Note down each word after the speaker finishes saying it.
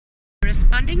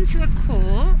responding to a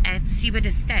call at Seaward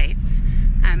Estates.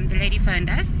 The lady phoned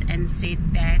us and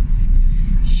said that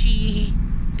she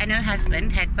and her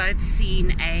husband had both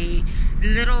seen a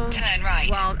little,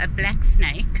 a black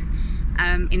snake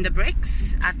in the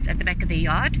bricks at the back of their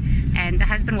yard, and the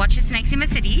husband watches snakes in the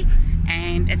city,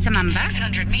 and it's a mamba.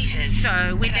 600 meters.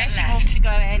 So we're dashing off to go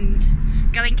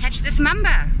and catch this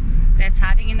mamba that's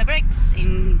hiding in the bricks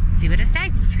in Seaward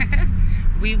Estates.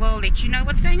 We will let you know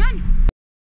what's going on.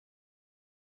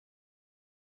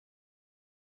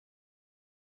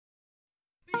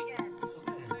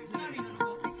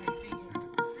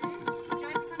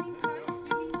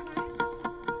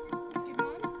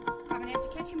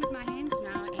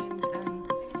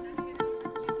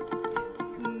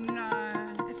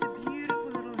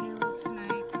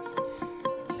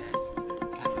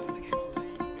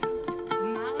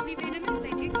 Mildly venomous,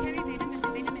 they do carry venom, but the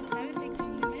venom has no effect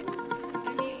on humans,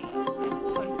 only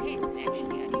on pets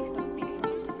actually, only if you've got a big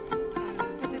frog.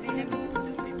 But the venom,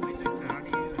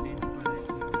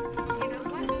 you know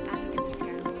what, I look at the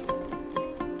scales.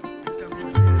 But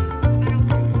I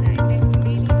will say that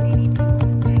many people for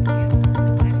the snake get the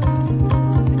black ones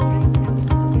because of the grey colour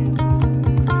scales.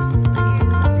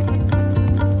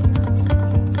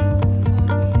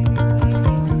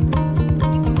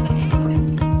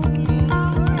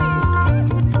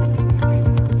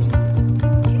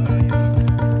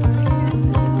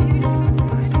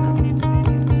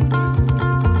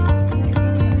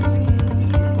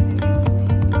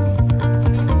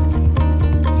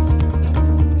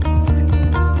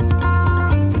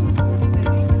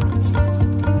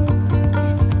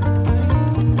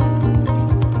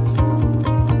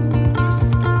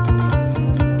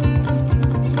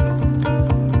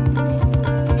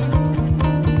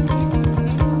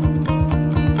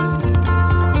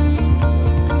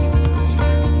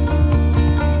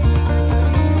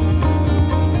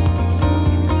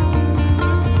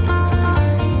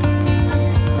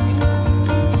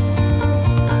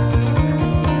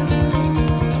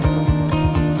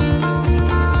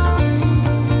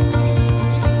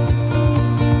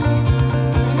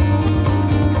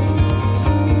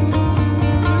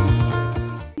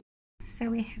 So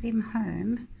we have him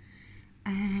home,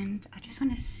 and I just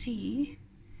want to see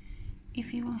if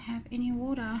he will have any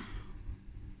water.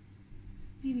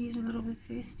 Maybe he's a little bit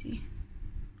thirsty.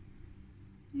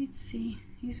 Let's see.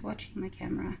 He's watching my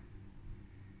camera.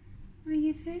 Are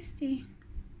you thirsty?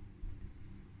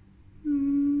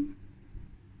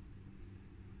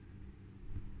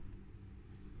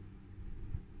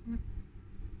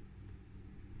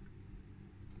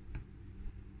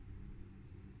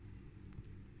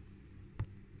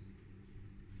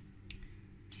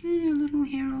 Okay, a little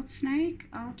Herald snake.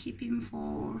 I'll keep him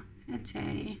for a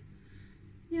day.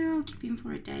 Yeah, I'll keep him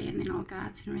for a day, and then I'll go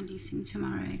out and release him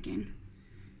tomorrow again.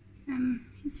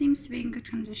 He seems to be in good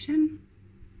condition.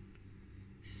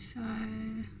 So,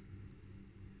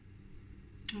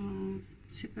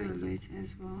 super alert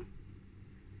as well.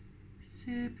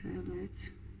 Super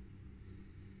alert.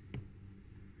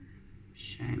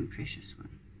 Shame, precious one.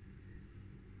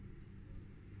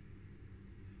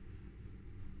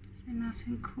 So nice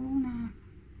and cool now.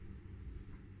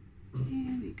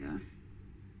 Here we go.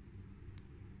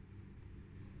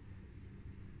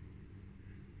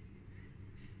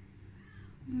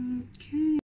 Okay.